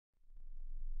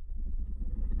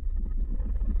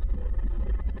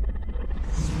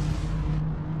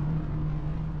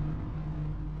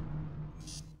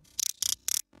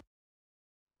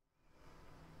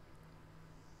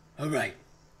Alright,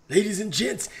 ladies and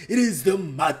gents, it is the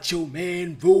Macho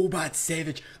Man Robot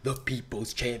Savage, the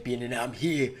People's Champion, and I'm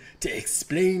here to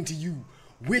explain to you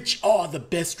which are the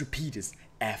best repeaters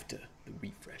after the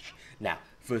refresh. Now,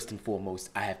 first and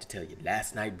foremost, I have to tell you,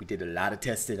 last night we did a lot of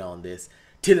testing on this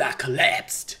till I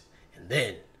collapsed. And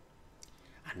then,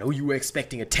 I know you were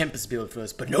expecting a Tempest build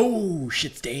first, but no,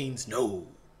 shit stains, no.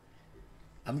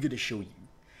 I'm gonna show you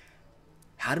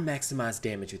how to maximize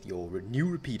damage with your new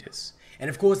repeaters. And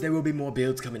of course, there will be more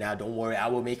builds coming out. Don't worry, I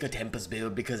will make a Tempest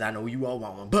build because I know you all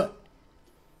want one. But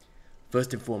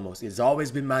first and foremost, it's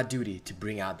always been my duty to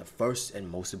bring out the first and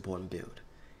most important build.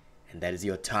 And that is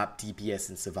your top DPS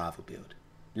and survival build.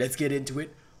 Let's get into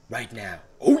it right now.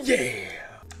 Oh yeah!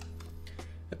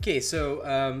 Okay,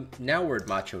 so now we're in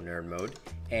Macho Nerd mode,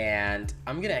 and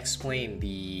I'm gonna explain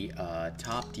the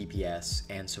top DPS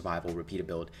and survival repeater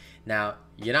build. Now,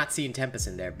 you're not seeing Tempest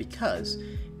in there because,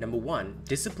 number one,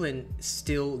 Discipline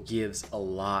still gives a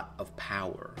lot of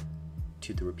power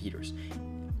to the repeaters.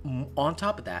 On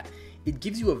top of that, it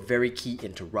gives you a very key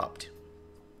interrupt.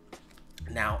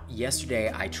 Now,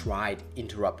 yesterday I tried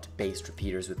interrupt-based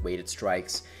repeaters with weighted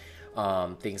strikes,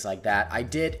 things like that. I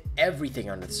did everything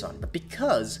under the sun, but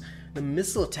because the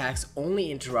missile attacks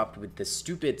only interrupt with the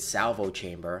stupid salvo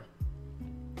chamber,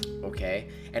 okay,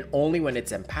 and only when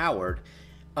it's empowered,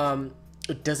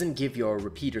 it doesn't give your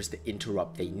repeaters the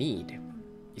interrupt they need.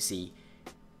 You see,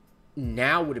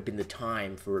 now would have been the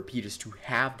time for repeaters to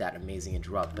have that amazing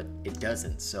interrupt, but it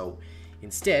doesn't. So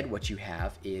instead, what you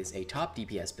have is a top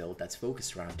DPS build that's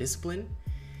focused around Discipline,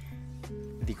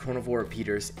 the Chronovore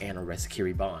repeaters, and a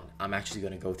Resakiri bond. I'm actually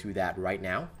going to go through that right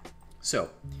now. So,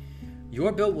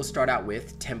 your build will start out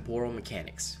with Temporal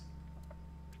Mechanics,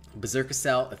 Berserker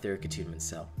Cell, Etheric Attunement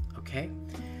Cell, okay?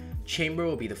 Chamber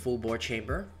will be the full bore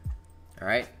chamber,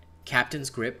 alright?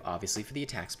 Captain's Grip, obviously for the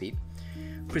attack speed.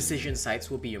 Precision Sights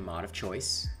will be your mod of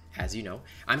choice, as you know.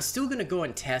 I'm still going to go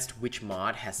and test which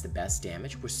mod has the best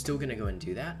damage. We're still going to go and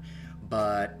do that.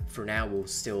 But for now, we'll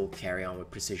still carry on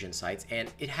with Precision Sights,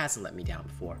 and it hasn't let me down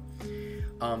before.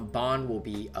 Bond will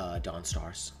be Dawn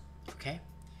Stars, okay?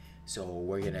 So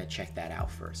we're gonna check that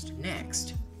out first.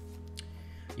 Next,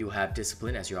 you'll have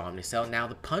Discipline as your Omnicell. Now,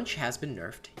 the punch has been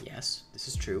nerfed, yes, this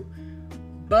is true,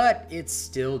 but it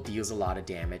still deals a lot of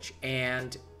damage,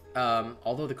 and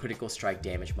although the critical strike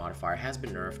damage modifier has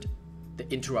been nerfed, the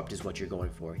interrupt is what you're going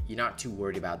for. You're not too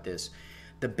worried about this.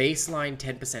 The baseline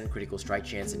 10% critical strike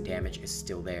chance and damage is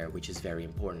still there, which is very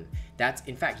important. That's,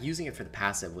 in fact, using it for the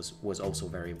passive was also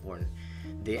very important.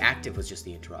 The active was just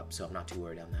the interrupt, so I'm not too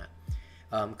worried on that.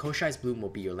 Koshai's Bloom will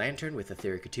be your Lantern with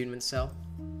Etheric Attunement Cell.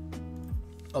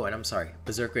 Oh, and I'm sorry,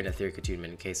 Berserker and Etheric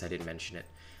Attunement, in case I didn't mention it.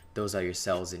 Those are your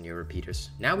cells in your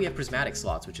repeaters. Now we have Prismatic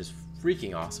slots, which is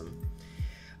freaking awesome.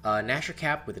 Nasher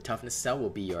Cap with a Toughness Cell will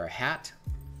be your hat.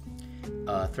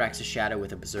 Thrax's Shadow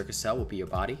with a Berserker Cell will be your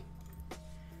body.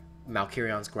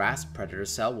 Malkirion's Grasp, Predator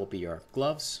Cell will be your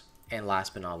gloves. And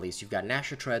last but not least, you've got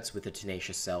Nasher Treads with a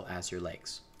Tenacious Cell as your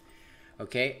legs.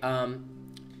 Okay,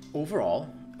 overall.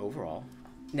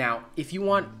 Now, if you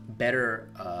want better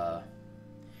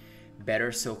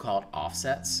so-called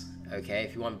offsets, okay,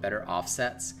 if you want better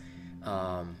offsets,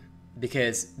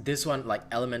 because this one, like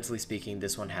elementally speaking,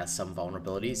 this one has some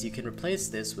vulnerabilities, you can replace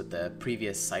this with the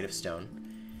previous Sight of Stone,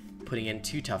 putting in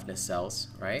 2 toughness cells,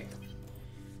 right?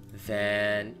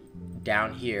 Then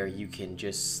down here you can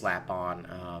just slap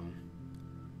on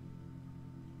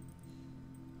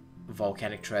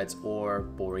Volcanic Treads or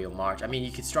Boreal March. I mean,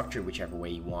 you can structure whichever way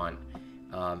you want.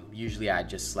 Usually I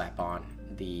just slap on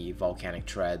the Volcanic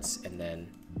Treads and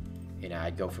then, you know,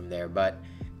 I'd go from there. But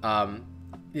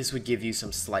this would give you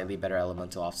some slightly better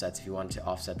elemental offsets if you wanted to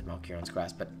offset the Malkirion's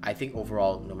Grasp. But I think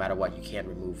overall, no matter what, you can't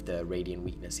remove the Radiant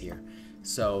Weakness here.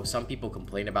 So some people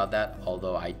complain about that,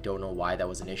 although I don't know why that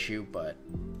was an issue, but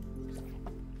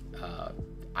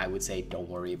I would say don't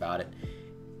worry about it.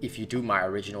 If you do my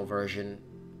original version,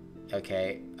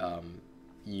 okay,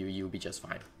 you'll be just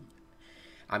fine.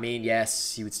 I mean,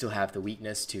 yes, you would still have the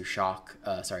weakness to shock,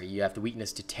 you have the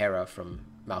weakness to Terra from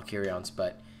Malkirion's,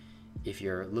 but if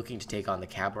you're looking to take on the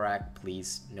Kabarak,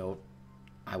 please note,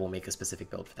 I will make a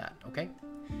specific build for that, okay?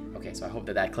 Okay, so I hope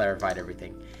that clarified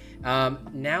everything.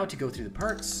 Now to go through the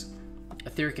perks.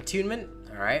 Etheric Attunement,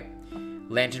 alright.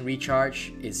 Lantern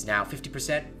Recharge is now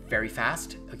 50%, very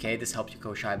fast. Okay, this helps your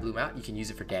Koshai Bloom out. You can use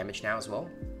it for damage now as well.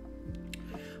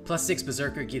 +6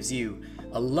 Berserker gives you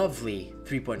a lovely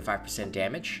 3.5%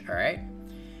 damage, alright.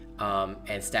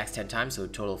 And stacks 10 times, so a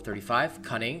total of 35.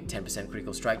 Cunning, 10%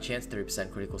 critical strike chance,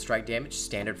 30% critical strike damage,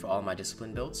 standard for all my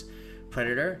Discipline builds.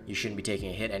 Predator, you shouldn't be taking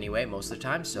a hit anyway most of the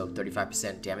time, so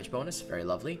 35% damage bonus, very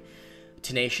lovely.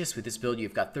 Tenacious, with this build,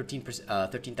 you've got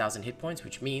 13,000 hit points,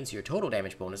 which means your total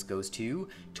damage bonus goes to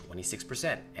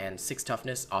 26%. And 6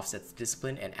 toughness offsets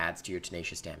discipline and adds to your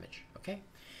Tenacious damage. Okay?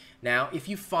 Now, if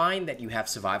you find that you have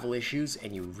survival issues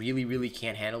and you really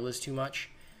can't handle this too much,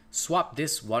 swap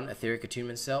this one Etheric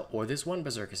Attunement cell or this one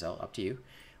Berserker cell, up to you.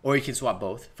 Or you can swap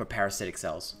both for Parasitic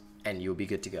cells, and you'll be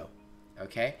good to go.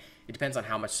 Okay? It depends on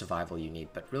how much survival you need,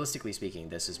 but realistically speaking,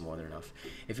 this is more than enough.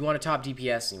 If you want to top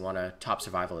DPS and you want to top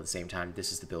survival at the same time,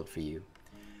 this is the build for you.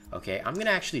 Okay, I'm going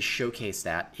to actually showcase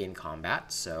that in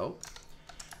combat, so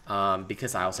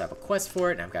because I also have a quest for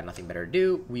it and I've got nothing better to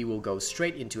do, we will go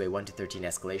straight into a 1 to 13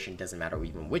 escalation. Doesn't matter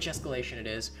even which escalation it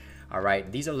is.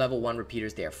 Alright, these are level 1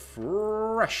 repeaters. They are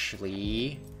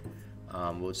freshly...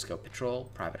 we'll just go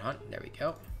patrol, private hunt. There we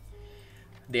go.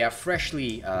 They are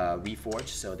freshly reforged,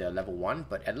 so they're level 1,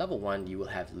 but at level 1 you will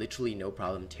have literally no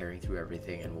problem tearing through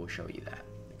everything, and we'll show you that.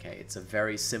 Okay, it's a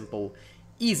very simple,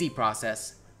 easy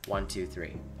process. 1, 2,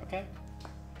 3. Okay?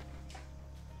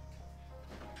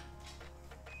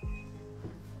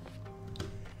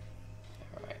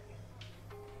 Alright.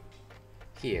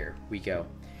 Here we go.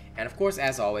 And of course,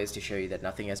 as always, to show you that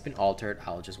nothing has been altered,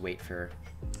 I'll just wait for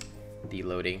the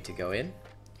loading to go in.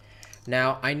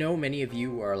 Now, I know many of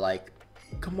you are like,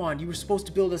 come on, you were supposed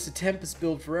to build us a Tempest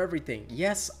build for everything.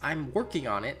 Yes, I'm working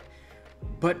on it,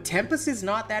 but Tempest is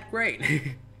not that great.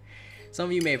 Some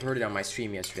of you may have heard it on my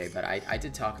stream yesterday, but I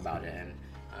did talk about it, and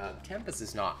Tempest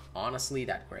is not honestly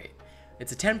that great.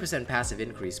 It's a 10% passive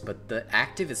increase, but the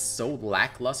active is so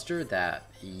lackluster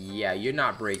that, yeah, you're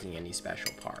not breaking any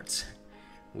special parts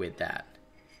with that.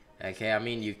 Okay, I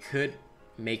mean, you could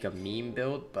make a meme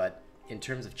build, but in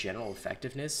terms of general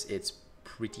effectiveness, it's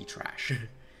pretty trash.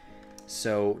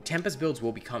 So Tempest builds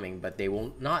will be coming, but they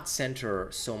will not center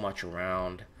so much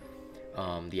around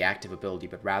the active ability,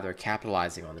 but rather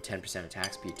capitalizing on the 10%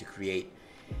 attack speed to create,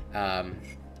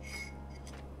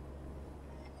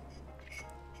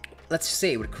 let's just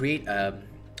say it would create a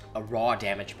raw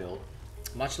damage build,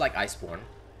 much like Iceborne,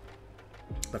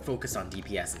 but focused on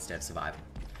DPS instead of survival.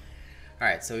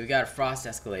 Alright, so we've got a Frost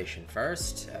Escalation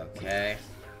first. Okay.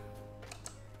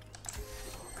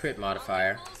 Crit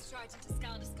modifier.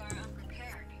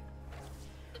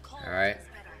 Alright.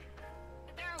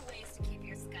 There are ways to keep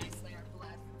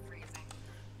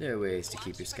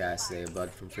your Sky Slayer blood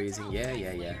from freezing.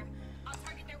 Yeah.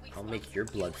 I'll make your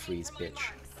blood freeze, bitch.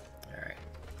 Alright.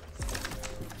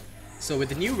 So with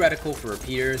the new reticle for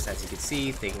repeaters, as you can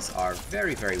see, things are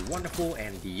very wonderful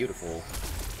and beautiful.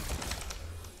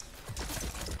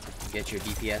 Get your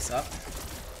DPS up.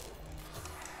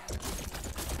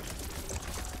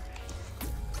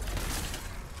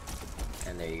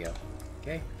 And there you go.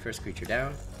 Okay, first creature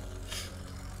down.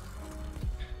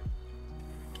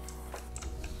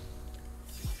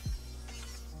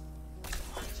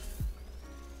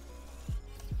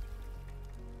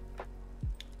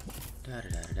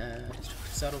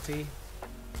 Destructive subtlety.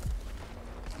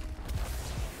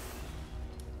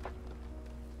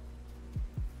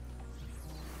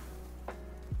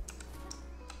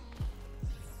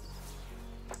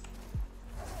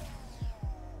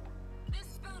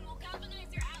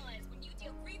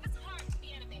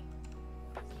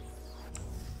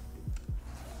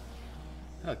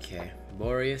 Okay,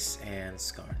 Boreas and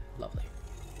Skarn. Lovely.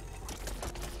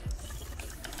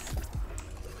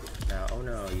 Now, oh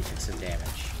no, you took some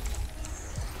damage.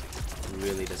 It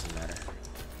really doesn't matter.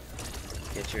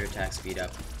 Get your attack speed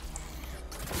up.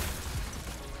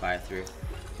 Fire through.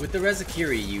 With the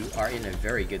Rezakiri, you are in a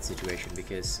very good situation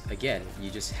because, again, you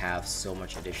just have so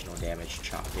much additional damage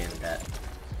chopped in that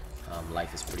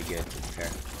life is pretty good, to be fair.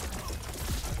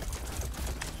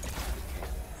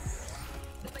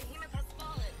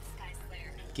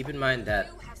 Keep in mind that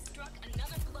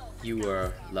you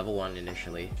were level 1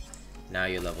 initially, now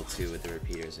you're level 2 with the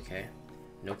repeaters, okay?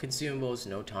 No consumables,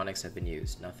 no tonics have been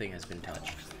used, nothing has been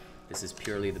touched. This is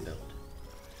purely the build,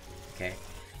 okay?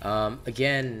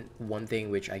 Again, one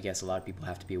thing which I guess a lot of people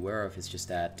have to be aware of is just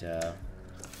that the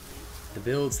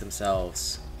builds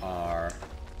themselves are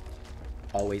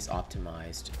always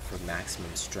optimized for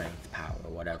maximum strength, power,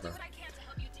 or whatever.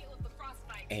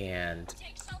 And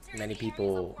many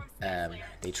people,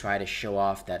 they try to show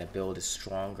off that a build is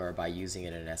stronger by using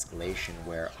it in an escalation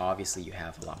where obviously you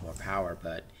have a lot more power,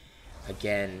 but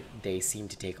again, they seem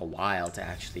to take a while to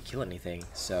actually kill anything.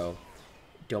 So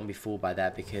don't be fooled by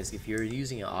that, because if you're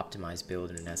using an optimized build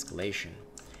in an escalation,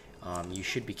 you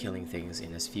should be killing things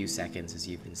in as few seconds as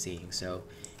you've been seeing. So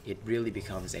it really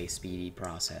becomes a speedy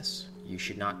process. You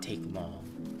should not take long.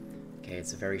 Okay,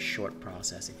 it's a very short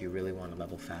process if you really want to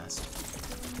level fast.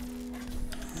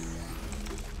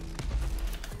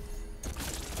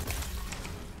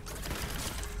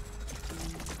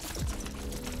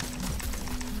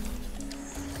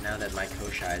 now that my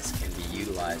Koshais can be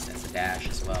utilized as a dash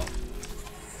as well.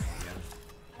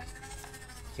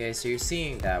 Okay, so you're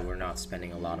seeing that we're not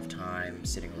spending a lot of time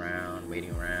sitting around,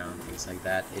 waiting around, things like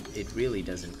that. It really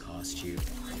doesn't cost you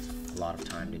a lot of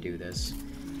time to do this.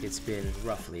 It's been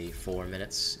roughly 4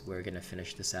 minutes. We're gonna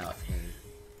finish this out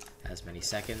in as many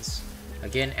seconds.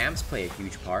 Again, amps play a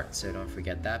huge part, so don't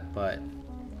forget that, but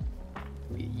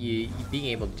being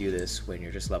able to do this when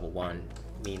you're just level 1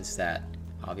 means that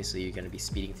obviously you're gonna be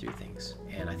speeding through things,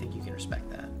 and I think you can respect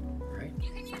that, right?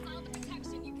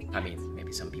 I mean,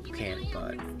 maybe some people can't,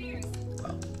 but,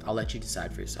 well, I'll let you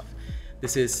decide for yourself.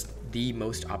 This is the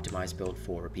most optimized build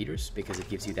for repeaters because it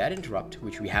gives you that interrupt,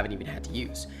 which we haven't even had to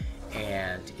use,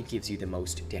 and it gives you the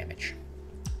most damage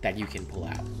that you can pull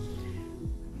out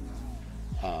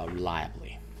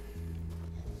reliably.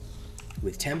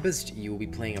 With Tempest, you will be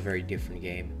playing a very different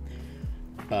game,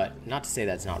 but not to say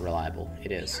that's not reliable.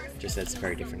 It is, just that it's a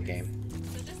very different game.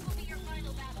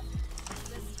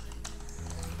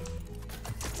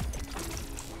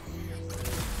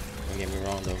 Don't get me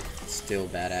wrong though, it's still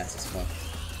badass as fuck.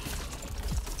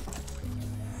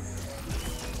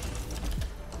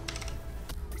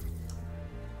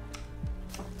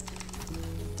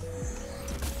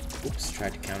 Oops,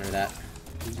 tried to counter that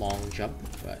long jump,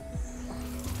 but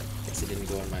I guess it didn't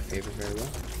go in my favor very well.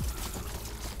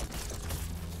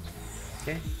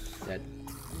 Okay, dead.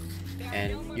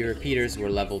 And your repeaters were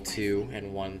level 2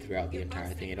 and 1 throughout the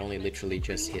entire thing. It only literally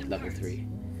just hit level 3.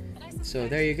 So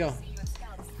there you go.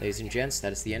 Ladies and gents,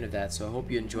 that is the end of that. So I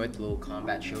hope you enjoyed the little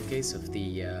combat showcase of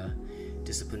the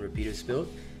Discipline Repeaters build.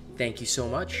 Thank you so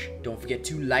much. Don't forget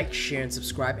to like, share, and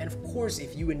subscribe. And of course,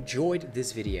 if you enjoyed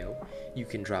this video, you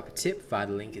can drop a tip via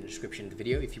the link in the description of the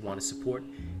video if you want to support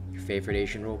your favorite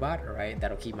Asian robot, alright?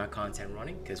 That'll keep my content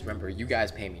running, because remember, you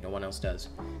guys pay me, no one else does.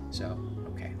 So,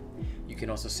 okay. You can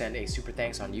also send a super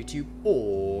thanks on YouTube,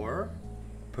 or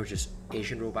purchase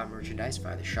Asian robot merchandise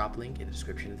via the shop link in the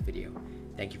description of the video.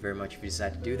 Thank you very much if you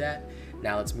decide to do that.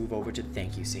 Now let's move over to the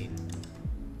thank you scene.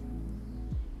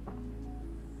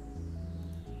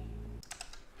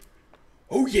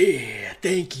 Oh yeah,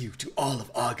 thank you to all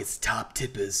of August's top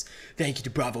tippers. Thank you to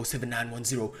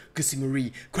Bravo7910, Gussie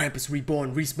Marie, Krampus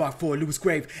Reborn, Reese Mark 4, Lewis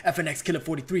Grave, FNX Killer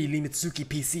 43, Lee Mitsuki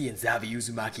PC, and Zavi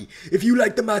Uzumaki. If you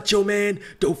like the Macho Man,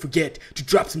 don't forget to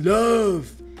drop some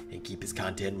love and keep his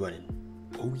content running.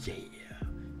 Oh yeah,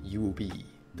 you will be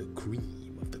the cream.